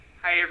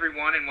Hi,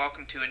 everyone, and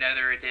welcome to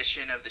another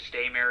edition of the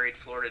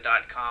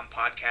StayMarriedFlorida.com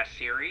podcast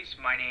series.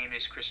 My name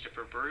is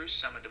Christopher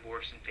Bruce. I'm a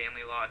divorce and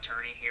family law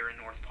attorney here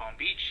in North Palm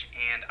Beach,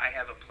 and I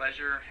have the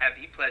pleasure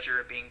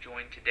of being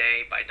joined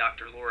today by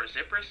Dr. Laura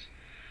Zipris.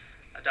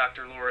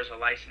 Dr. Laura is a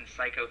licensed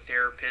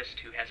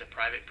psychotherapist who has a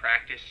private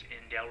practice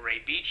in Delray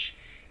Beach,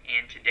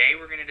 and today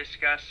we're going to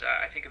discuss,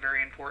 I think, a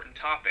very important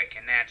topic,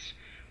 and that's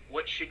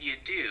what should you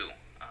do,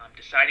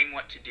 deciding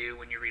what to do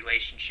when your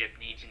relationship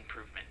needs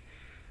improvement.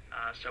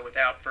 So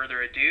without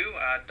further ado,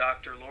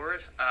 Dr.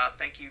 Laura,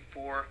 thank you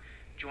for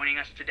joining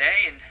us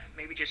today, and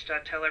maybe just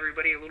tell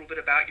everybody a little bit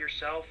about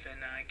yourself and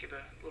give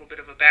a little bit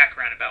of a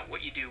background about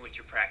what you do with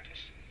your practice.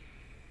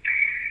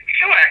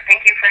 Sure.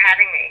 Thank you for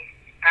having me.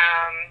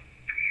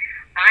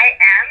 I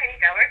am in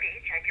Delray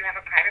Beach. I do have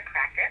a private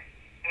practice,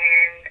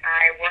 and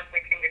I work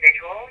with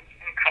individuals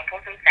and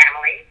couples and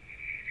families,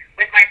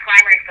 with my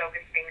primary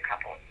focus being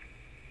couples.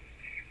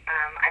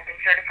 I've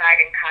been certified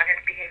in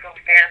cognitive behavioral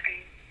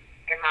therapy,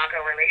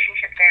 Imago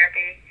relationship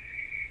therapy,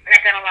 and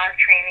I've done a lot of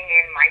training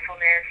in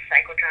mindfulness,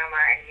 psychodrama,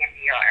 and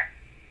EMDR.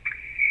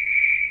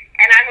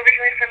 And I'm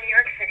originally from New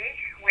York City,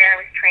 where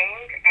I was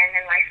trained and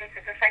then licensed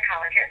as a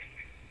psychologist.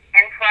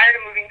 And prior to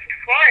moving to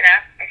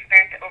Florida, I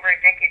spent over a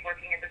decade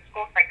working as a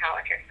school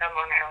psychologist on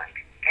Long Island,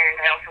 and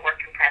I also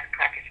worked in private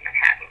practice in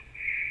Manhattan.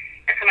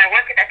 And so my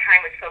work at that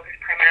time was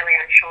focused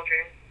primarily on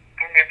children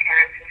and their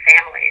parents and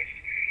families.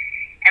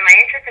 And my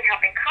interest in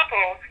helping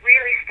couples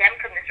really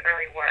stemmed from this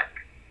early work.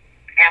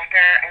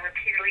 After I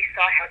repeatedly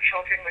saw how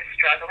children were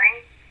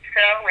struggling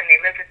when they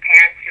lived with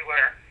parents who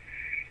were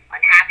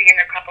unhappy in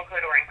their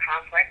couplehood or in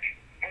conflict.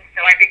 And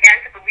so I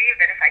began to believe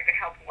that if I could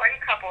help one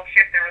couple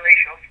shift their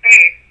relational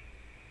space,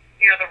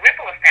 the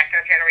ripple effect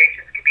on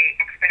generations could be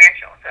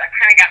exponential. So that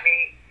kind of got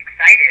me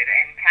excited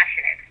and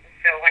passionate. And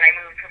so when I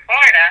moved to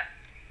Florida,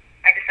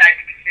 I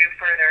decided to pursue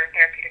further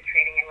therapeutic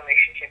training and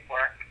relationship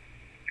work.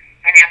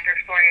 And after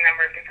exploring a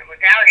number of different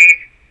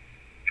modalities,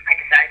 I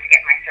decided to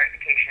get my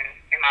certification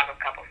in Imago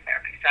couples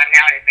therapy. So I'm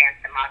now an advanced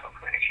Imago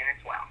clinician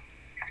as well.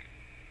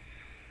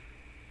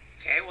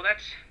 Okay, well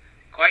that's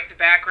quite the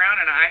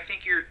background, and I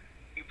think you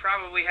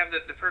probably have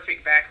the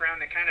perfect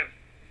background to kind of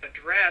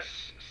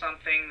address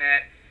something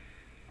that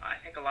I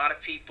think a lot of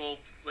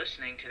people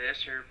listening to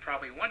this are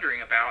probably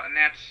wondering about, and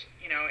that's,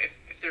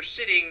 if they're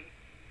sitting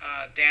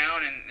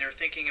down and they're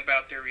thinking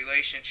about their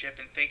relationship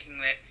and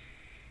thinking that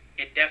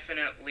it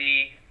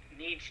definitely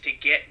needs to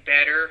get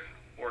better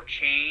or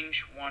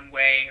change one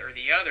way or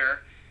the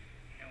other,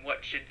 and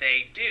what should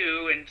they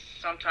do? And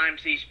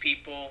sometimes these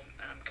people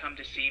come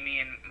to see me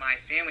in my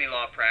family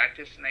law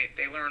practice, and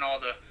they learn all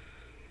the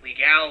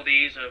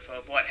legalities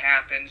of what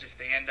happens if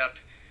they end up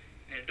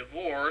in a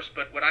divorce.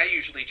 But what I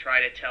usually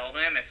try to tell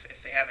them,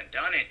 if they haven't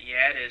done it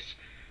yet, is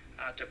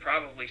to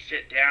probably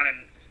sit down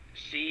and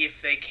see if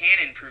they can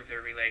improve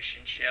their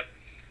relationship.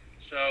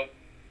 So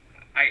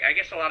I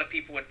guess a lot of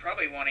people would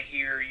probably want to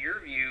hear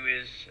your view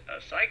as a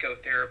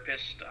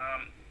psychotherapist.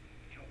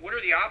 What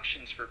are the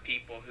options for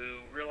people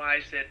who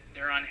realize that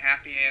they're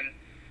unhappy in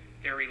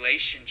their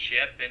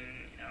relationship,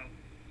 and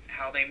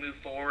how they move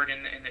forward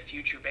in the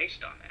future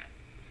based on that?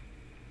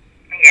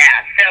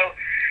 Yeah. So,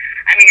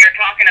 you're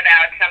talking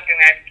about something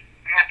that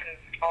happens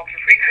all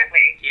too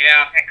frequently.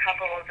 Yeah. That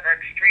couples are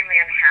extremely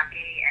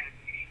unhappy, and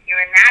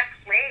in that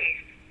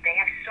place, they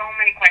have so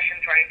many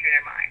questions running through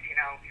their minds.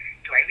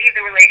 Do I leave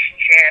the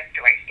relationship?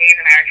 Do I stay in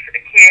the marriage for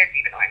the kids,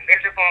 even though I'm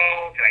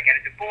miserable? Do I get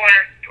a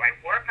divorce? Do I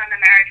work on the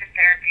marriage in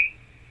therapy?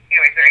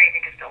 Is there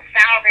anything to still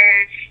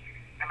salvage?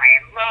 Am I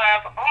in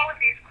love? All of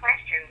these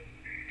questions,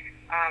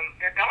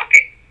 they're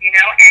daunting,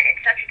 and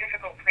it's such a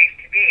difficult place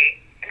to be.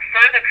 And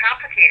further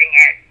complicating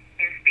it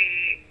is the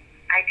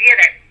idea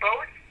that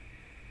both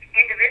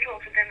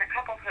individuals within the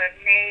couplehood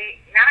may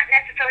not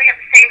necessarily have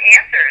the same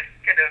answers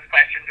to those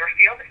questions or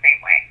feel the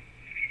same way.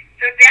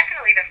 So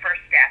definitely the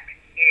first step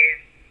is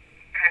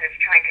kind of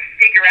trying to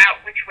figure out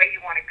which way you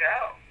want to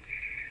go.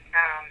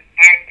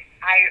 And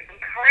I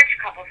encourage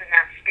couples in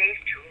that space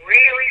to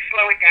really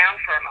slow it down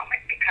for a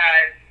moment,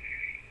 because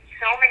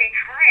so many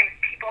times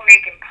people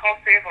make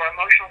impulsive or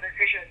emotional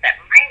decisions that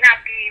might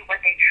not be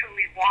what they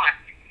truly want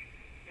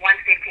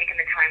once they've taken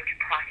the time to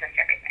process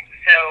everything.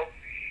 So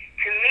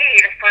to me,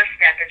 the first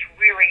step is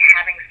really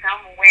having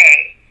some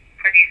way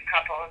for these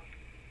couples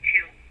to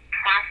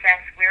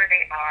process where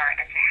they are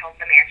and to help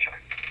them answer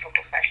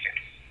difficult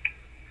questions.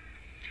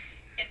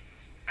 And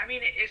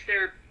is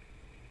there,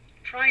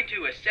 trying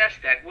to assess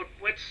that,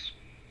 what's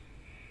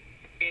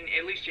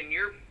at least in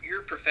your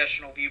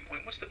professional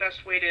viewpoint, what's the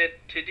best way to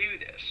do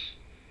this?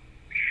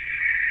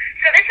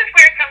 So this is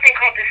where something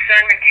called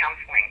discernment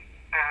counseling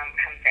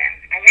comes in.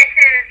 And this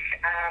is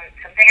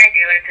something I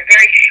do, and it's a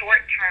very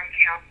short-term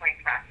counseling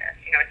process.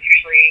 It's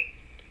usually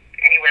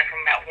anywhere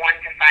from about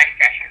 1 to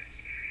 5 sessions.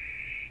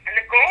 And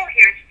the goal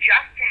here is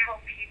just to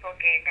help people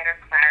gain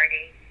better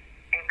clarity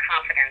and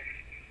confidence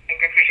in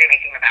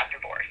decision-making about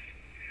divorce.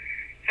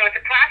 So it's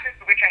a process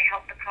in which I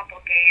help the couple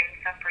gain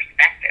some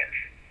perspective.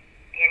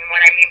 And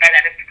what I mean by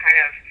that is to kind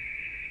of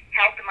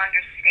help them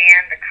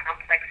understand the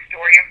complex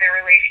story of their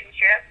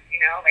relationship,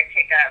 like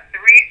take a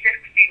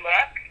 360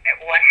 look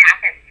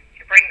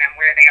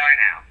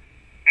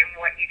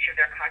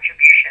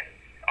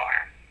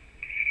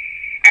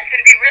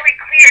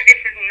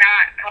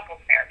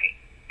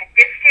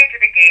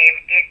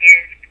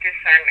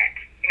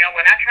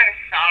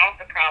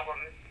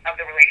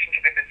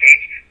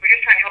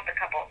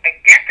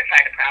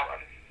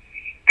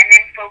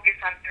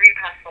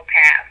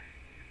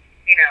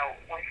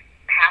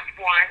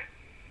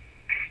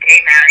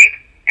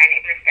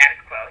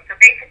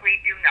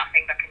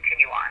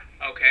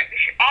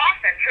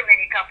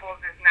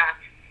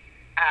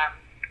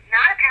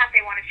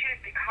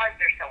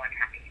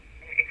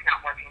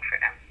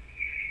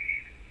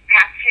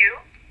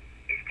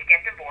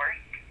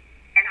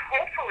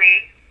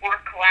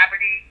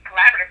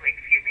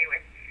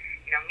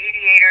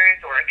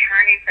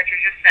attorneys such as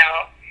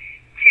yourself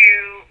to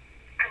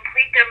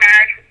complete their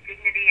marriage with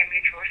dignity and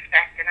mutual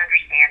respect and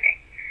understanding.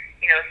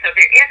 So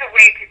there is a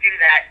way to do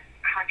that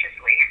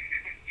consciously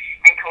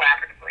and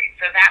collaboratively.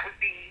 So that would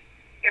be,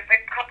 if a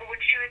couple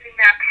were choosing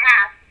that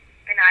path,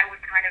 then I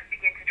would kind of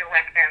begin to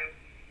direct them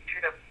to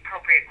the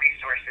appropriate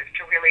resources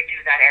to really do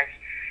that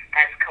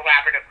as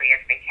collaboratively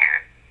as they can.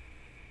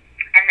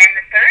 And then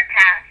the third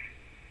path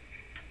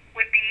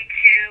would be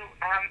to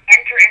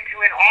enter into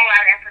an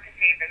all-out effort to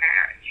save the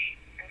marriage.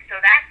 And so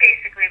that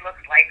basically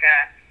looks like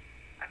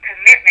a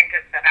commitment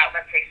of about,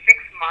 let's say,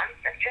 6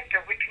 months of just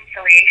a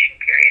reconciliation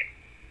period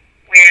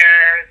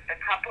where the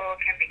couple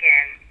can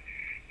begin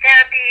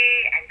therapy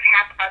and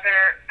tap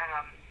other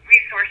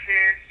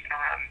resources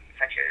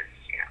such as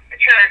the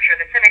church or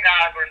the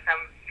synagogue or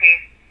some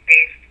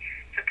faith-based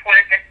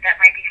support that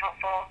might be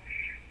helpful.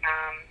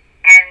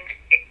 And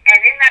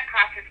in that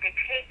process, they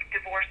take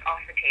divorce off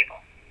the table.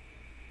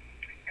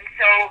 And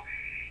so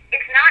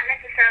it's not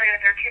necessarily that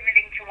they're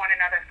committing to one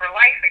another for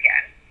life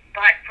again,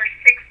 but for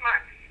 6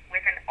 months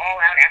with an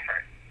all-out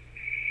effort.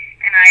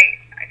 And I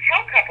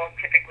tell couples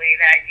typically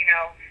that,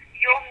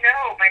 you'll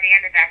know by the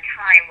end of that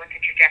time what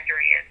the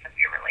trajectory is of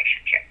your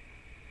relationship.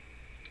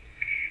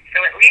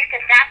 So at least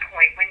at that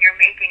point, when you're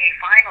making a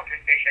final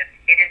decision,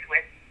 it is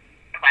with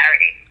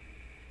clarity.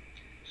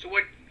 So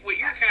what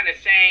you're kind of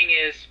saying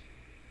is,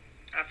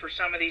 for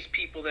some of these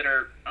people that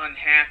are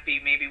unhappy,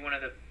 maybe one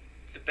of the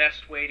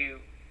best way to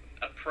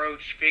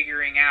approach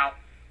figuring out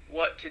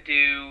what to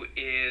do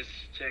is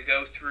to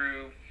go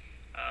through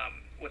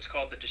what's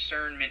called the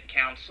discernment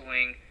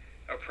counseling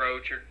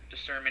approach or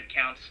discernment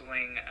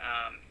counseling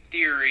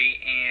theory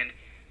and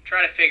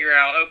try to figure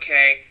out,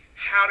 okay,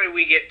 how do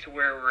we get to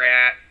where we're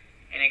at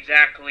and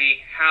exactly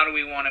how do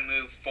we want to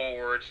move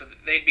forward. So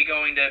they'd be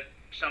going to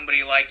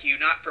somebody like you,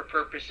 not for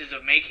purposes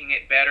of making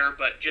it better,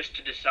 but just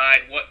to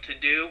decide what to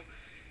do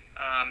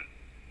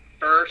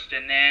first,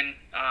 and then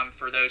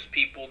for those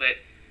people that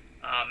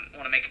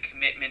want to make a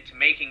commitment to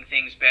making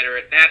things better,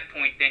 at that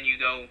point then you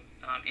go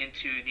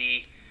into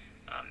the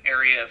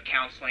area of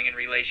counseling and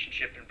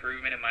relationship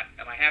improvement. Am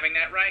I having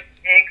that right?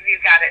 You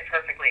got it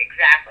perfectly,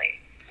 exactly.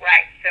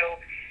 Right.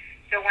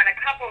 So when a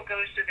couple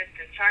goes through this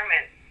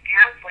discernment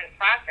counseling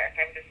process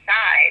and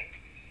decides,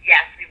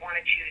 yes, we want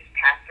to choose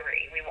path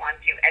 3, we want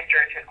to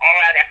enter into an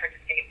all-out effort to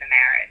save the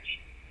marriage,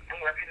 and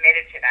we're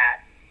committed to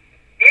that,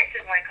 this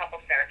is when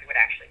couples therapy would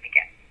actually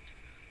begin.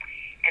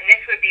 And this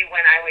would be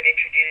when I would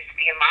introduce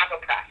the Imago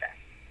process.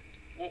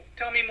 Well,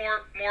 tell me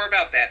more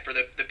about that for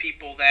the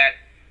people that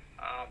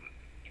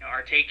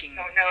are taking.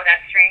 Don't know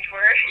that strange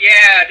word?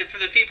 Yeah, for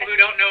the people who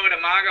don't know what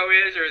Imago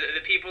is, or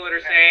the people that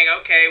are saying,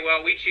 okay, well,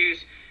 we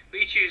choose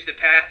the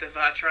path of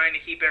trying to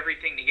keep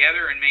everything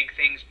together and make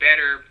things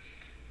better.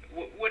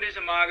 What is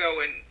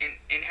Imago,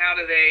 and how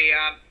do they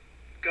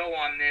go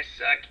on this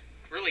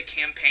really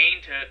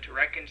campaign to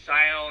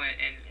reconcile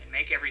and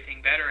make everything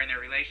better in their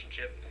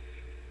relationship?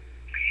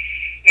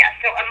 Yeah,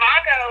 so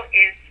Imago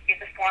is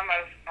a form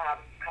of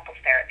couples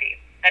therapy,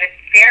 but it's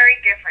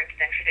very different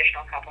than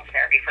traditional couples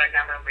therapy for a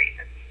number of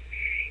reasons.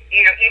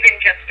 Even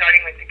just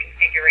starting with the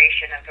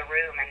configuration of the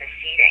room and the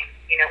seating.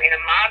 In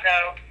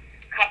Imago,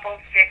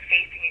 couples sit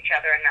facing each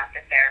other and not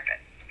the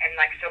therapist. And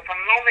so from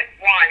moment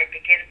one, it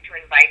begins to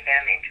invite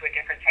them into a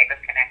different type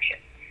of connection.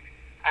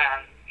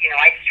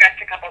 I stress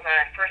to couples on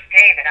that first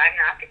day that I'm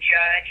not the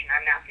judge and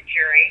I'm not the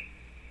jury.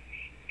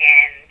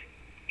 And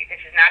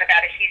this is not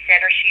about a he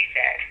said or she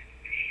said.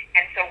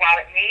 And so while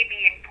it may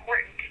be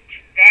important to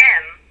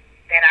them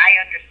that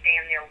I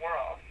understand their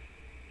world,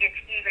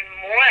 it's even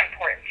more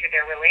important to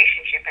their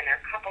relationship and their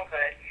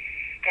couplehood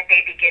that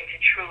they begin to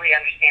truly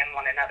understand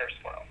one another's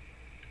world.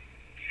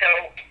 So,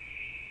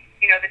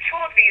 the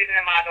tools we use in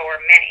Imago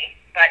are many,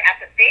 but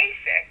at the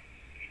basic,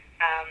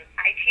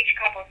 I teach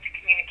couples to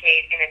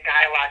communicate in a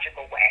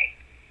dialogical way.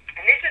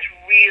 And this is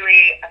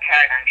really a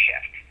paradigm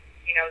shift.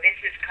 This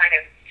is kind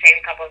of saying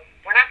to couples,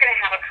 we're not going to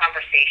have a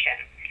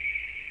conversation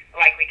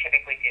like we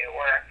typically do,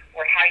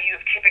 or how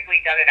you've typically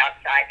done it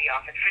outside the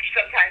office, which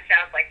sometimes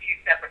sounds like 2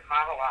 separate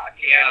monologues.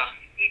 Yeah.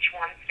 Each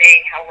one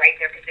saying how right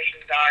their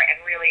positions are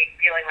and really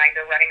feeling like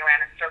they're running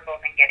around in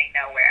circles and getting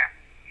nowhere.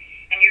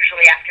 And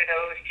usually after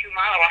those 2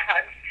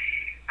 monologues,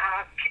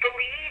 people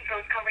leave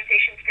those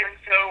conversations feeling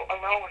so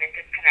alone and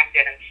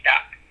disconnected and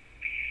stuck.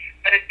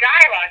 But a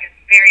dialogue is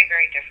very,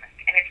 very different.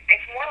 And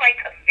it's more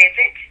like a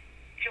visit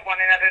to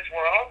one another's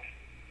worlds.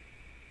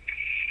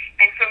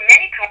 And for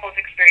many couples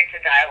experience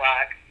a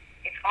dialogue,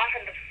 it's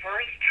often the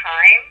first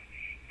time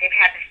they've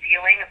had the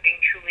feeling of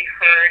being truly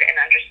heard and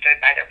understood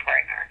by their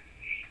partner.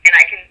 And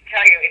I can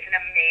tell you, it's an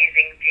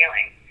amazing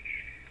feeling.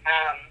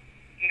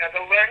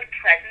 The learned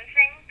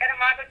presencing that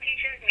Imago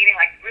teaches, meaning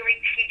really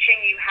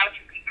teaching you how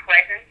to be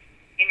present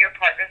in your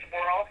partner's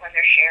world when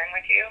they're sharing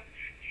with you,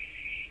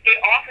 it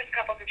offers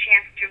couples a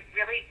chance to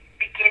really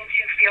begin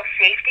to feel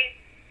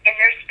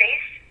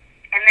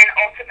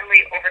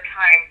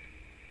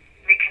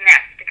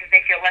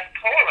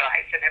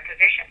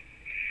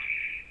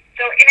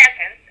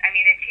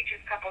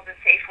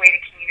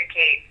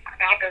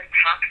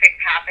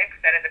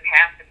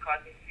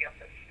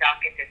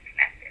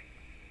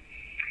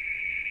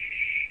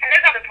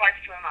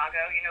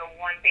Imago.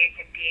 One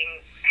basic being,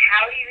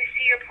 how do you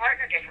see your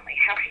partner differently?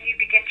 How can you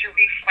begin to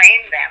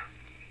reframe them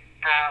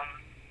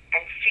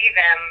and see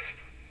them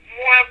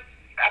more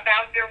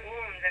about their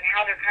wounds and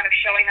how they're kind of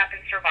showing up in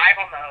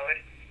survival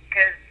mode?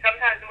 Because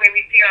sometimes the way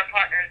we see our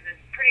partners is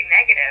pretty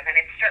negative, and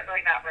it's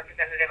certainly not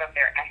representative of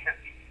their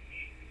essence.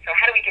 So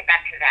how do we get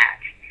back to that?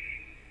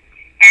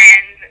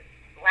 And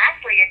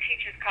lastly, it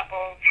teaches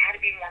couples how to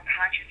be more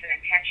conscious and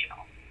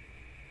intentional.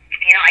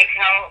 I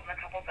tell the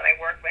couples that I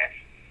work with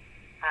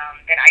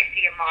that I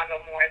see Imago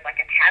more as like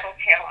a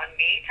tattletale on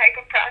me type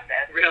of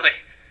process. Really?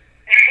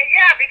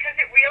 Yeah, because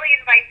it really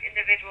invites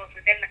individuals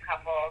within the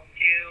couple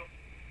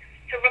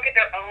to look at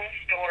their own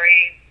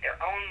story, their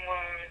own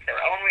wounds, their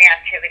own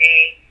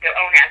reactivity, their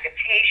own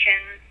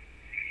adaptations,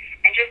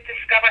 and just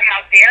discover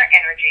how their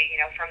energy,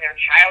 from their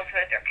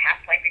childhood, their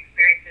past life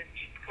experiences,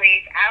 just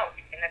plays out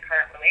in the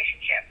current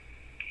relationship.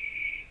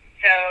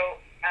 So,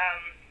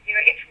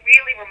 it's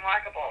really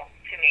remarkable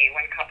to me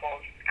when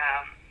couples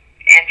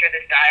enter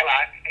this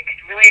dialogue. They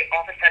could really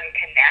all of a sudden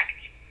connect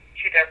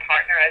to their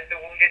partner as the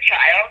wounded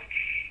child.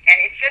 And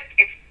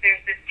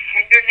there's this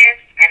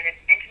tenderness and this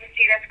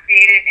intimacy that's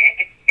created.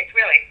 And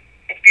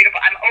it's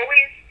beautiful. I'm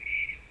always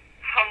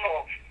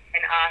humbled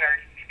and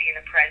honored to be in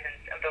the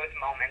presence of those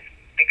moments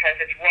because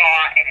it's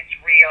raw and it's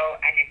real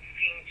and it's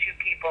seeing two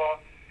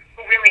people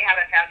who really have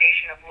a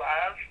foundation of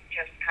love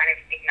just kind of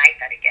ignite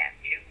that again,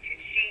 to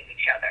see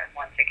each other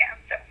once again.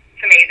 So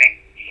it's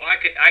amazing. Well,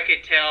 I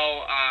could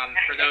tell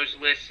for those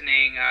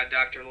listening,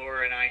 Dr.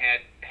 Laura and I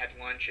had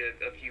lunch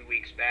a few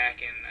weeks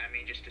back, and I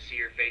mean, just to see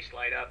her face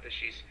light up as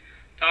she's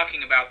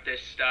talking about this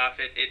stuff,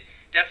 it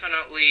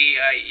definitely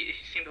you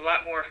seemed a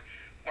lot more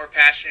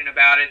passionate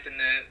about it than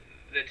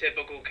the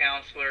typical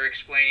counselor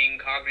explaining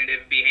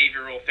cognitive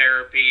behavioral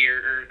therapy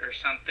or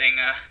something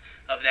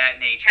of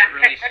that nature.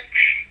 Really.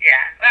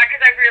 Yeah, well,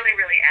 because I really,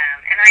 really am,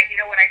 and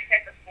what I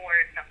said before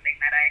is something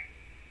that I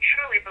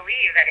truly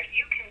believe, that if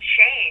you can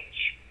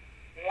change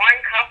one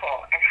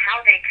couple and how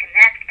they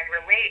connect and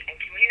relate and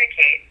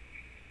communicate,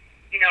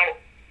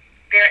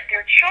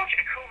 their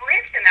children who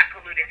lives in that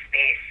polluted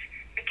space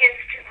begins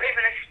to live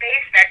in a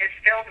space that is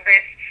filled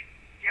with,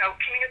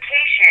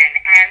 communication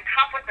and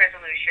conflict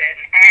resolution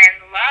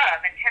and love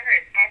and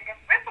tenderness, and the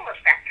ripple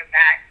effect of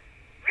that,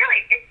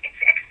 really,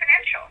 it's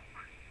exponential.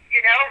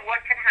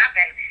 What can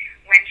happen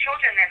when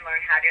children then learn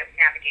how to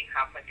navigate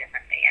conflict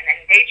differently, and then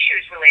they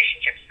choose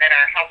relationships that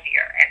are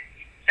healthier. And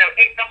so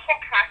the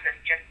whole process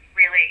just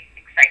really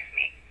excites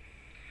me.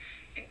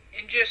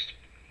 And just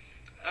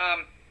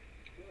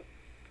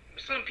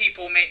some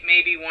people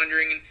may be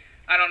wondering, and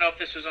I don't know if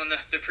this was on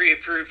the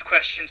pre-approved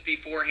questions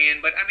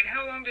beforehand, but I mean,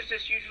 how long does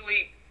this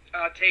usually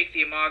take,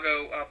 the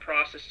Imago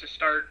process, to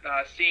start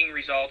seeing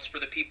results for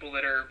the people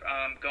that are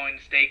going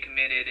to stay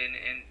committed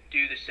and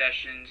do the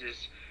sessions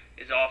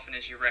as often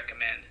as you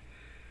recommend?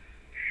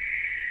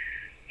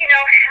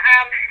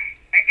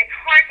 It's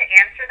hard to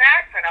answer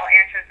that, but I'll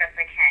answer as best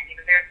I can.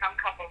 There are some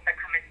couples that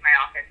come into my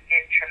office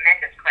in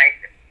tremendous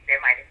crisis. There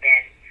might have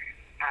been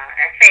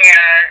an affair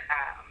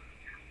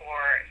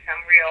or some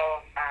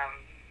real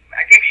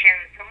addiction,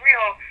 some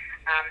real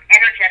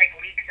energetic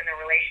leaks in the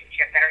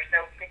relationship that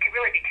could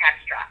really be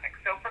catastrophic.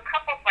 So for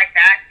couples like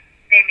that,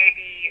 they may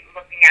be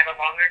looking at a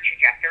longer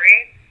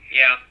trajectory.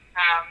 Yeah.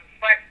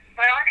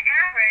 But on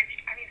average,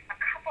 I mean, a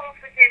couple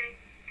within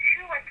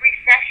 2 or 3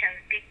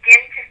 sessions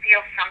begin to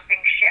feel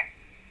something shift.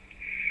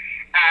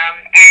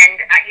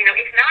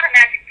 It's not a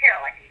magic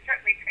pill. I can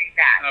certainly tell you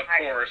that. Of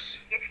course.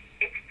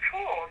 It's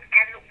tools,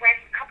 and when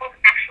couples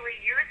actually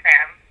use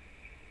them,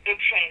 it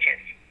changes.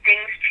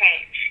 Things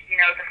change.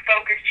 The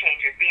focus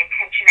changes, the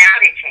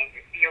intentionality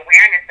changes, the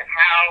awareness of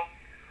how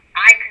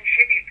I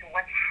contribute to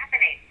what's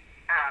happening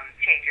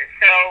changes.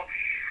 So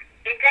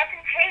it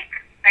doesn't take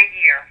a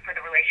year for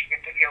the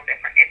relationship to feel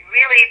different. It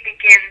really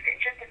begins in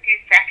just a few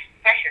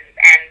sessions,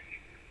 and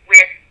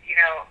with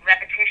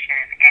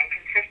repetition and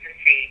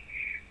consistency.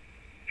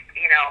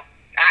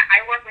 I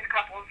work with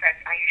couples that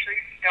I usually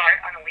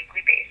start on a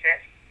weekly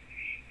basis,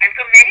 and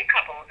for many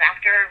couples,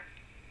 after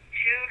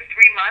 2 to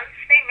 3 months,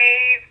 they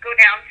may go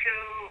down to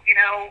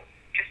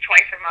just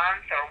twice a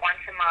month or once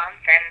a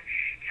month, and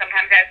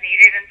sometimes as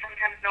needed, and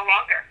sometimes no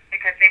longer,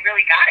 because they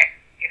really got it.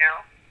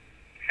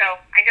 So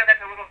I know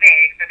that's a little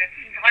vague, but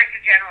it's hard to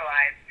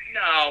generalize.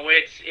 No,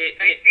 it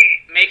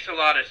makes a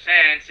lot of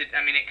sense. It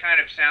kind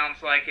of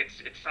sounds like it's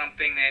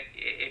something that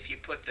if you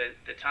put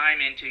the time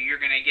into, you're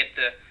going to get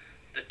the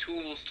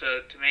tools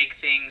to make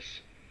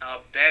things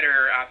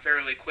better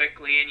fairly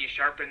quickly, and you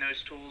sharpen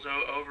those tools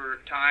over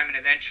time, and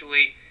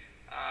eventually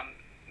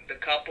the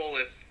couple,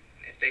 if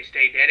they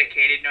stay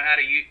dedicated, know how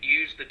to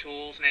use the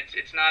tools. And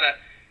it's not a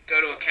go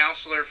to a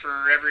counselor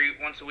for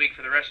once a week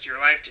for the rest of your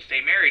life to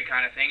stay married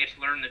kind of thing. It's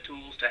learn the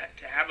tools to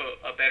have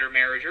a better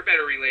marriage or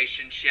better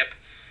relationship,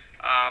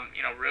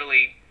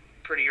 really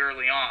pretty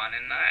early on.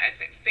 And I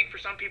think for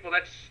some people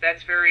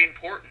that's very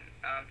important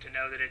to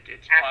know that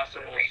it's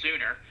possible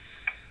sooner.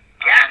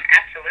 Yeah,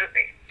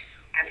 absolutely.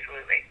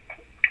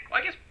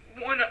 Well, I guess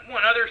one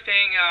other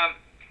thing,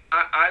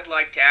 I'd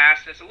like to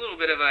ask, and it's a little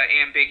bit of an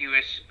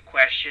ambiguous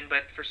question,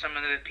 but for some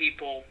of the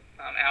people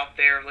out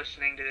there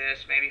listening to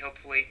this, maybe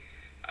hopefully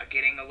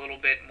getting a little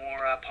bit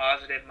more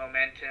positive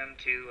momentum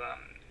to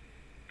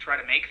try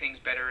to make things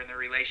better in the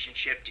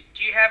relationship.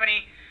 Do you have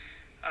any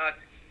uh,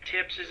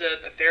 tips as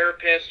a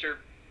therapist, or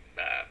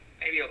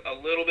maybe a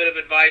little bit of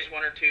advice,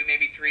 one or two,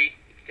 maybe three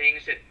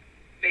things that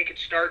they could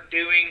start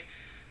doing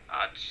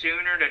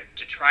sooner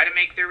to try to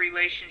make their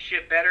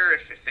relationship better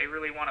if they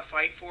really want to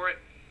fight for it?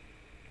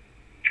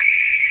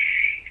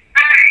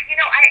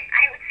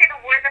 I would say the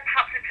word that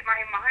pops into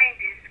my mind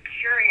is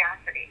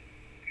curiosity.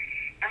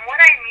 And what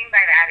I mean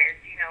by that is,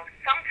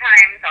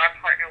 sometimes our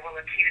partner will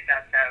accuse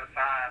us of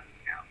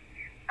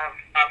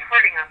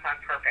hurting us on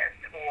purpose,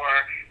 or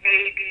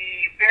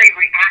maybe very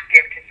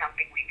reactive to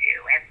something we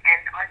do.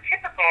 And our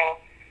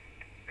typical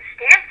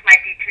stance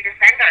might be to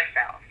defend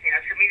ourselves,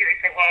 to immediately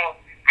say, well,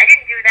 I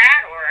didn't do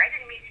that, or I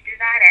didn't mean to do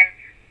that. And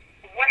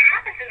what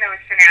happens in those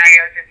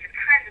scenarios is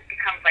sometimes it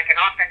becomes like an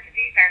offensive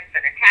defense,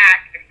 an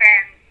attack,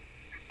 defend,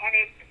 and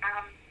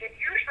it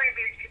usually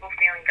leaves people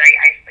feeling very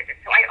isolated.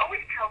 So I always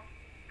tell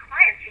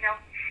clients,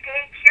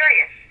 stay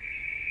curious.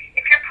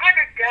 If your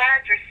partner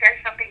does or says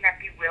something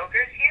that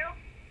bewilders you,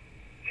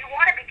 you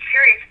want to be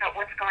curious about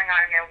what's going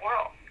on in their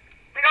world.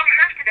 We don't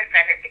have to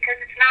defend it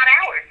because it's not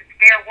ours, it's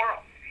their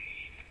world.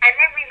 And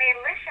then we may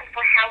listen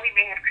for how we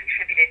may have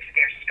contributed to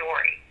their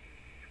story.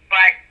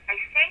 But I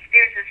think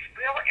there's this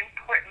real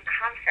important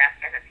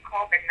concept, and it's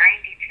called the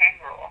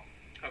 90-10 rule.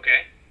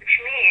 Okay. Which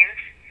means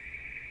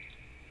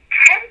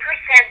 10%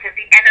 of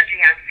the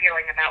energy I'm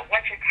feeling about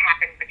what just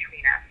happened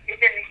between us is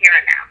in the here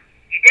and now.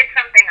 You did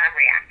something, I'm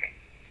reacting.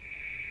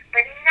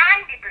 But 90%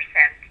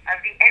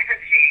 of the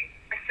energy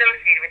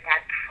associated with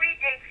that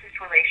predates this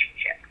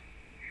relationship.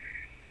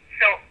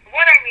 So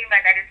what I mean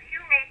by that is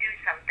you may do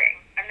something,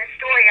 and the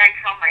story I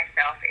tell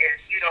myself is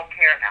you don't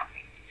care about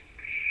me.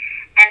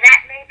 And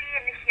that may be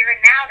in the here and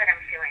now that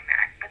I'm feeling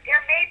that. But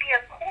there may be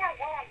a core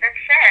wound that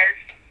says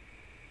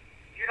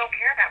you don't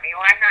care about me,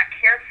 or I'm not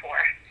cared for.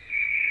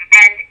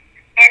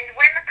 And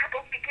when the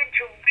couples begin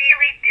to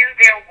really do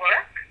their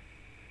work,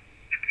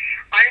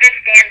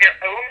 understand their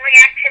own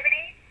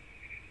reactivity,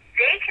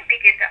 they can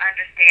begin to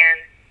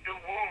understand the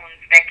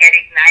wounds that get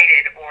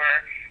ignited or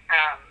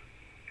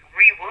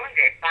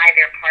re-wounded by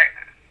their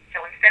partner.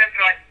 So instead of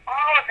throwing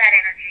all of that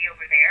energy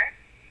over there,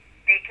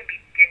 they can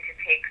begin to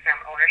take some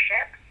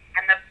ownership.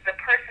 And the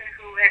person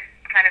who has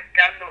kind of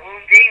done the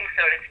wounding,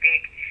 so to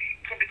speak,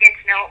 can begin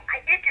to know,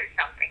 I did do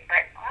something,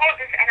 but all of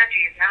this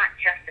energy is not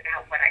just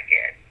about what I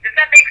did. Does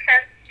that make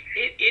sense?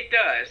 It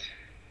does.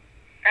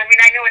 I mean,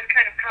 I know it's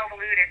kind of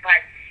convoluted,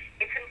 but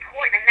it's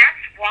important, and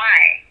that's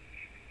why,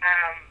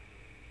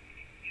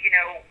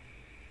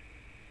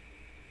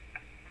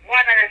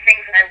 one of the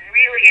things that I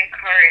really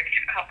encourage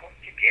couples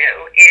to do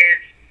is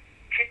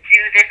to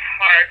do this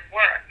hard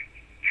work,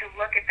 to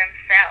look at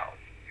themselves.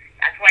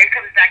 That's why it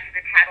comes back to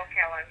the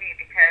tattletale on me,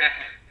 because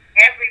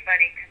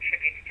everybody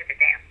contributes to the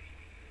dance.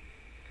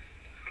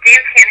 The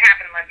dance can't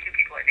happen unless two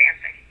people are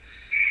dancing.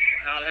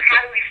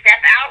 How do we step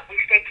out? We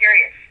stay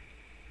curious.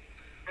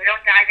 We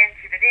don't dive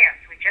into the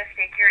dance. We just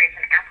stay curious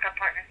and ask our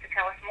partners to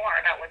tell us more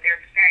about what they're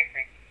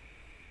experiencing.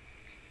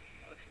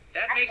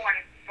 That's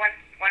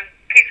one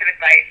piece of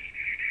advice.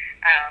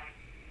 And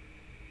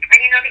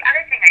the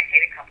other thing I say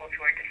to couples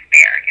who are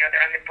despair,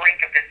 they're on the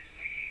brink of this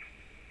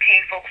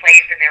painful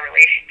place in their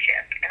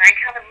relationship, and I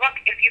tell them, look,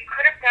 if you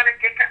could have done it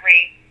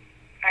differently,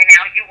 by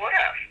now you would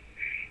have.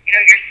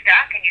 You're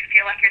stuck and you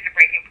feel like you're at the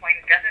breaking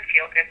point. It doesn't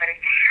feel good, but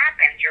it's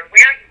happened. You're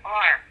where you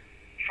are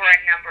for a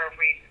number of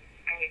reasons,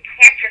 and it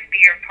can't just be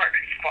your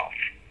partner's fault.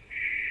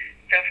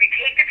 So if we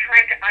take the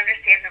time to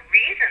understand the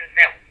reasons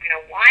that,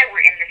 why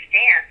we're in this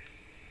dance,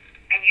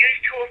 and use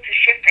tools to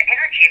shift the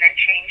energy, then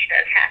change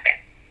does happen.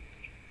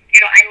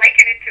 I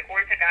liken it to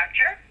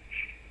orthodonture.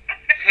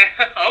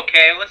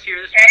 Okay, let's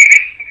hear this.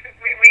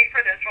 Wait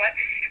for this one.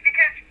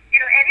 Because,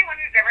 anyone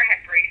who's ever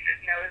had braces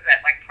knows that,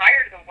 like,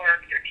 prior to the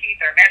work, your teeth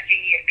are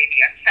messy and maybe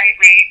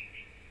unsightly.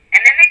 And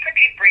then they put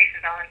these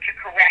braces on to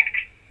correct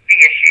the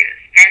issues.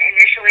 And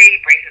initially,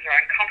 braces are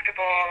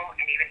uncomfortable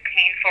and even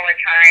painful at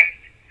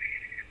times.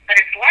 But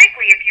it's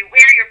likely if you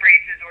wear your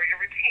braces or your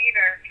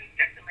retainer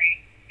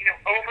consistently,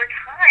 over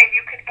time,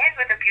 you can end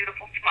with a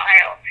beautiful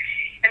smile.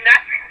 And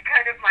that's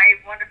kind of my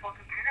wonderful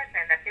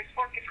comparison, that this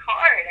work is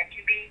hard and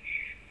can be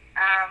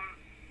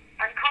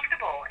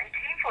uncomfortable and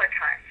painful at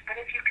times. But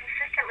if you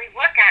consistently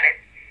look at it,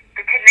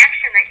 the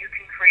connection that you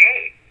can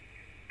create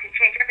can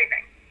change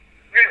everything,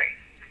 really.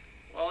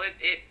 Well,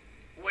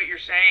 what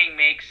you're saying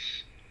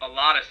makes a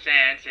lot of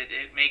sense.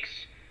 It makes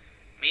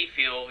me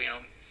feel,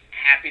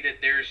 happy that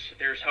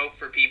there's hope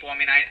for people. I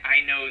mean, I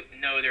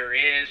know there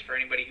is for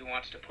anybody who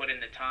wants to put in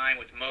the time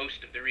with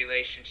most of the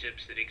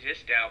relationships that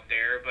exist out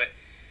there. But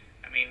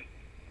I mean,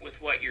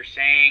 with what you're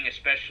saying,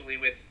 especially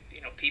with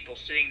people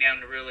sitting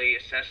down to really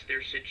assess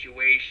their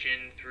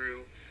situation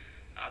through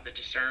the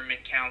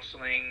discernment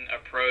counseling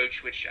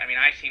approach, which I mean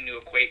I seem to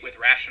equate with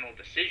rational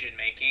decision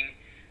making,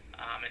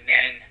 and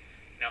then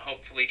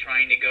hopefully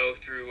trying to go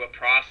through a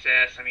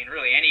process. I mean,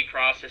 really any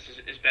process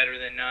is better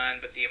than none,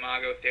 but the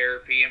imago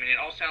therapy, I mean, it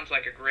all sounds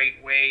like a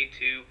great way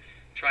to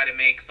try to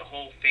make the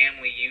whole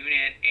family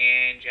unit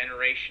and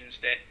generations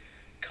that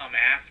come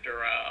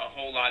after a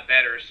whole lot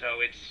better.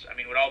 So it's, I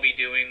mean, what I'll be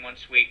doing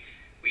once we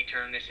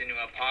turn this into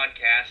a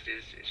podcast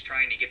is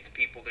trying to get the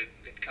people that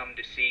come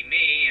to see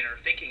me and are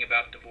thinking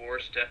about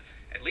divorce to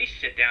at least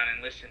sit down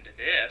and listen to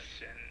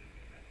this and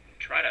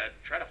try to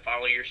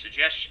follow your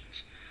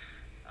suggestions.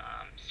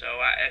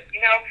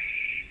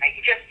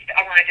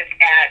 I want to just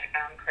add,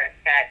 Chris,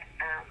 that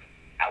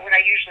what I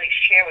usually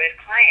share with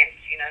clients,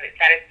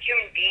 that as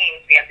human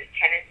beings, we have this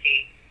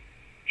tendency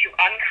to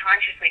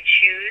unconsciously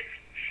choose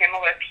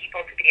similar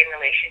people to be in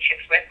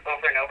relationships with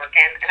over and over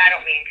again. And I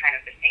don't mean kind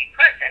of the same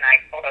person,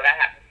 although that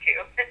happens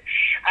too.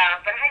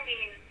 But I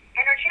mean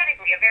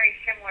energetically a very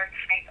similar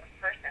type of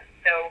person.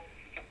 So,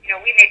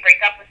 we may break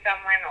up with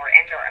someone or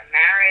end our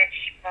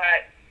marriage,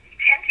 but we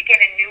tend to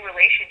get in new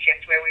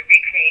relationships where we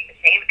recreate the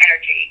same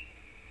energy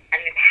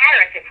and the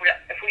patterns if we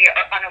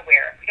are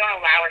unaware, if we don't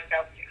allow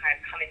ourselves to kind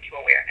of come into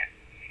awareness.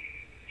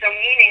 So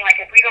meaning, like,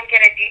 if we don't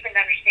get a deepened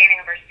understanding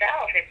of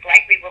ourselves, it's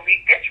likely we'll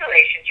leave this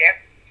relationship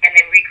and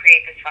then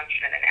recreate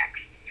dysfunction in the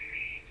next.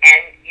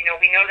 And,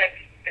 we know that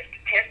the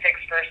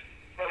statistics for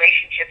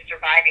relationships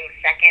surviving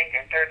second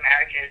and third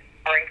marriages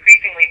are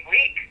increasingly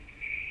bleak.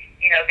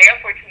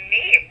 Therefore, to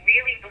me, it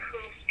really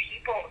behooves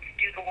people to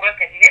do the work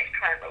in this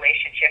current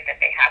relationship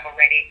that they have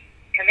already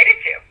committed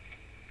to.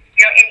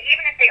 And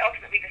even if they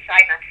ultimately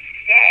decide not to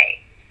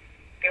stay,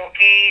 they will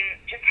gain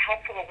just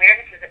helpful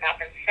awarenesses about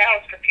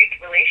themselves for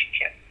future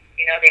relationships.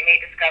 They may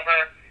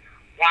discover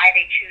why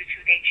they choose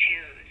who they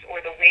choose, or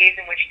the ways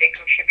in which they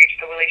contribute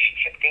to the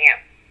relationship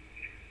dance,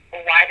 or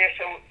why they're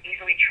so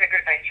easily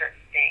triggered by certain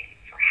things,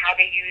 or how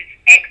they use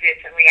exits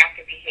and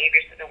reactive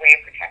behaviors as a way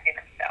of protecting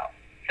themselves.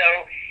 So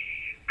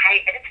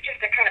it's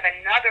just a kind of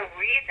another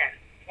reason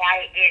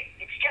why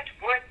it's just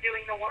worth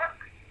doing the work.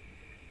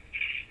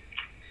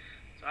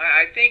 So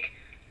I think,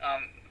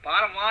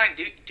 bottom line,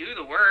 do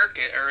the work,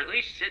 or at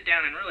least sit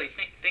down and really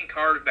think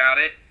hard about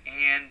it,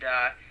 and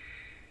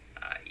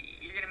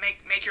you're going to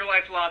make your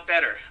life a lot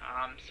better.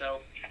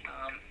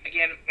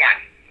 Again,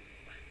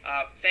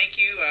 thank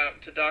you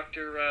to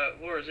Dr.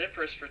 Laura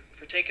Tsiprus for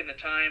taking the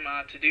time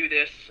to do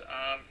this.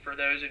 For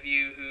those of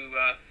you who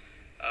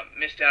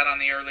missed out on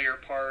the earlier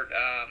part,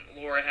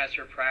 Laura has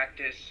her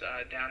practice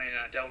down in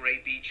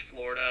Delray Beach,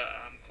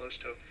 Florida, close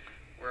to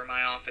where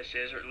my office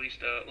is, or at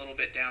least a little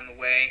bit down the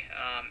way.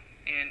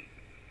 And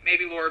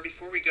maybe, Laura,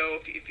 before we go,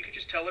 if you could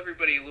just tell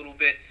everybody a little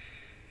bit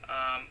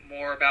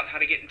more about how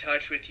to get in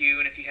touch with you,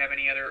 and if you have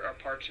any other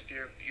parts of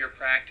your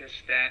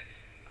practice that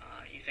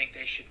you think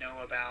they should know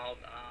about,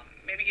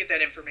 maybe get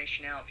that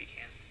information out if you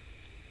can.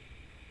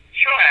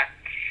 Sure.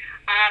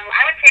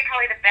 I would say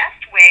probably the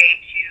best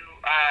way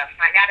to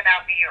find out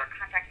about me or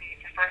contact me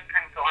is to first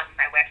kind of go onto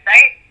my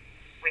website,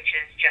 which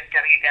is just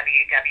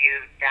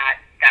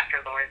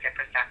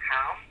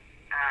www.drlauratsiprus.com.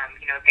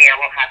 There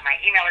we'll have my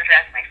email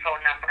address, my phone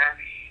number.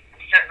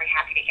 I'm certainly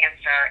happy to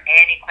answer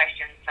any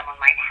questions someone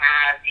might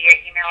have via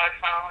email or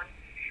phone,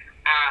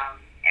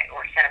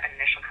 or set up an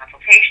initial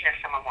consultation if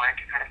someone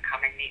wanted to kind of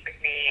come and meet with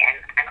me.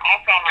 And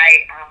also on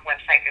my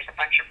website, there's a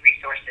bunch of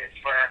resources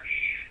for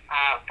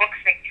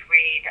books they can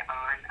read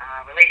on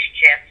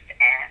relationships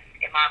and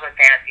imago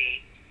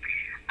therapy.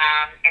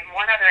 And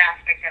one other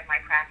aspect of my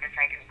practice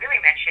I didn't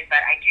really mention,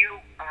 but I do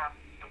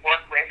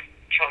work with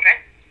children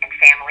and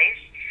families.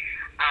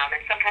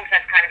 And sometimes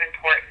that's kind of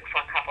important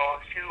for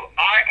couples who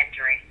are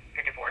entering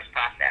the divorce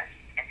process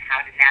and how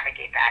to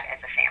navigate that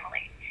as a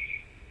family.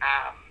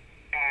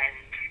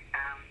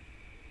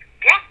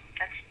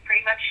 That's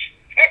pretty much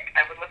it.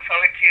 I would look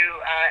forward to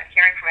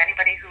hearing from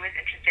anybody who is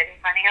interested in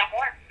finding out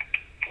more.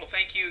 Well,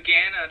 thank you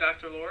again,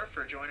 Dr. Laura,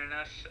 for joining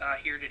us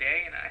here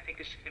today, and I think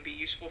this is going to be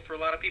useful for a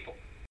lot of people.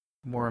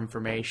 More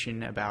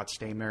information about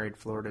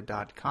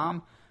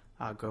StayMarriedFlorida.com.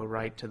 Go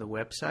right to the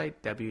website,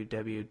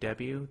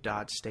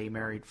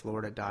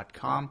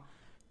 www.staymarriedflorida.com.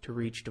 To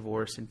reach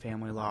divorce and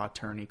family law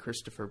attorney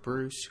Christopher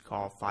Bruce,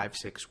 call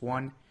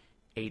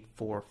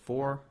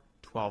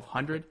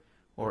 561-844-1200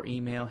 or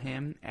email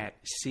him at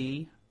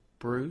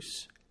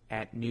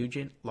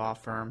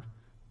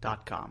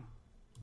cbruce@nugent.lawfirm.com.